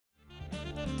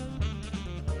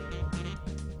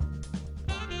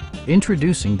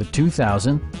Introducing the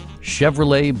 2000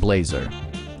 Chevrolet Blazer.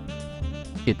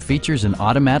 It features an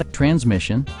automatic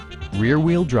transmission,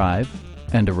 rear-wheel drive,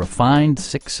 and a refined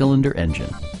 6-cylinder engine.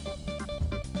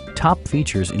 Top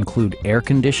features include air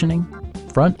conditioning,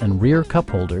 front and rear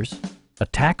cup holders, a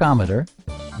tachometer,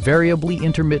 variably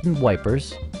intermittent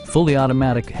wipers, fully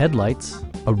automatic headlights,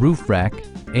 a roof rack,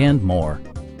 and more.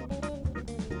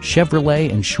 Chevrolet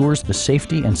ensures the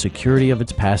safety and security of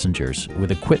its passengers with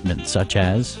equipment such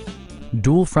as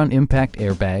dual front impact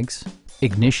airbags,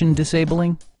 ignition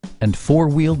disabling, and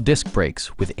 4-wheel disc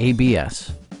brakes with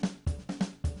ABS.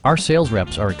 Our sales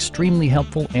reps are extremely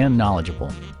helpful and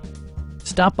knowledgeable.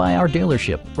 Stop by our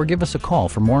dealership or give us a call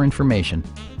for more information.